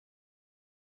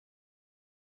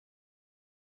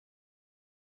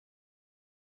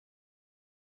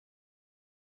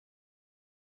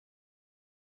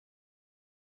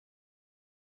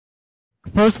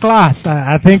First class.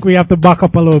 I think we have to back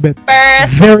up a little bit.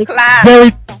 First class.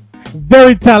 Very,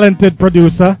 very talented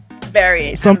producer.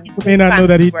 Very. Some people may not know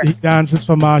that he dances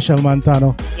for Marshall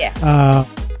Montano. Yeah.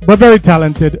 But very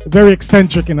talented, very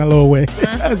eccentric in a low way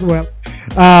as well.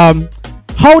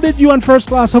 How did you and First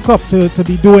Class hook up to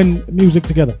be doing music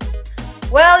together?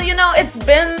 Well, it's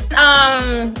been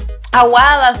a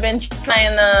while. I've been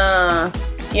trying to,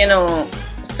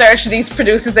 search these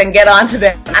producers and get onto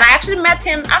them. And I actually met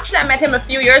him. I met him a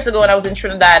few years ago when I was in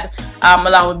Trinidad,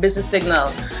 along with Business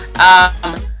Signal.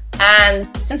 And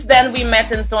since then we met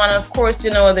and so on. Of course,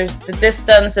 there's the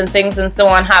distance and things and so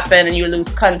on happen and you lose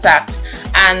contact.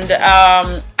 And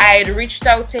I had reached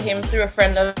out to him through a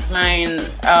friend of mine,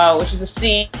 which is the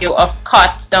CEO of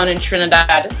COT down in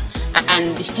Trinidad.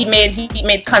 And he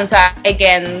made contact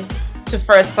again to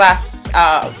First Class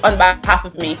on behalf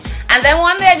of me. And then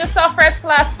one day I just saw First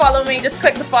Class follow me, just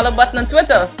click the follow button on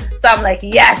Twitter. So I'm like,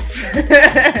 yes,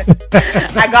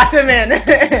 I got him in.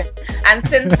 And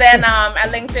since then, I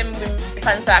linked him with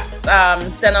contact,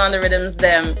 sent on the rhythms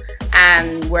them,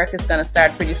 and work is gonna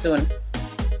start pretty soon.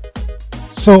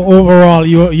 So overall,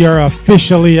 you're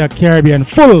officially a Caribbean,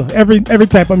 full every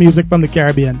type of music from the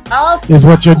Caribbean is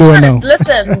what you're doing now.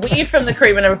 Listen, we from the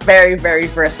Caribbean are very, very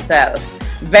versatile.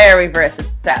 Very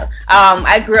versatile.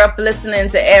 I grew up listening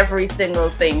to every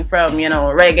single thing from,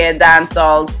 reggae,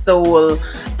 dancehall, soul,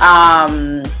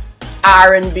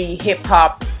 R&B, hip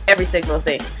hop, every single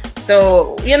thing.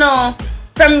 So,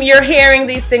 from you're hearing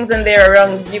these things and they're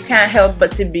around, you can't help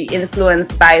but to be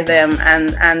influenced by them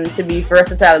and to be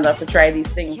versatile enough to try these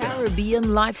things.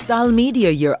 Caribbean Lifestyle Media,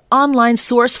 your online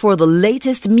source for the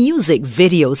latest music,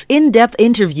 videos, in-depth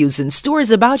interviews, and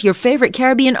stories about your favorite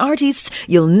Caribbean artists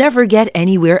you'll never get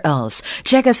anywhere else.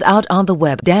 Check us out on the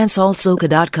web,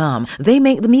 dancehallsoca.com. They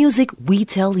make the music, we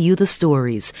tell you the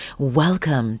stories.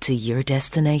 Welcome to your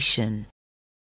destination.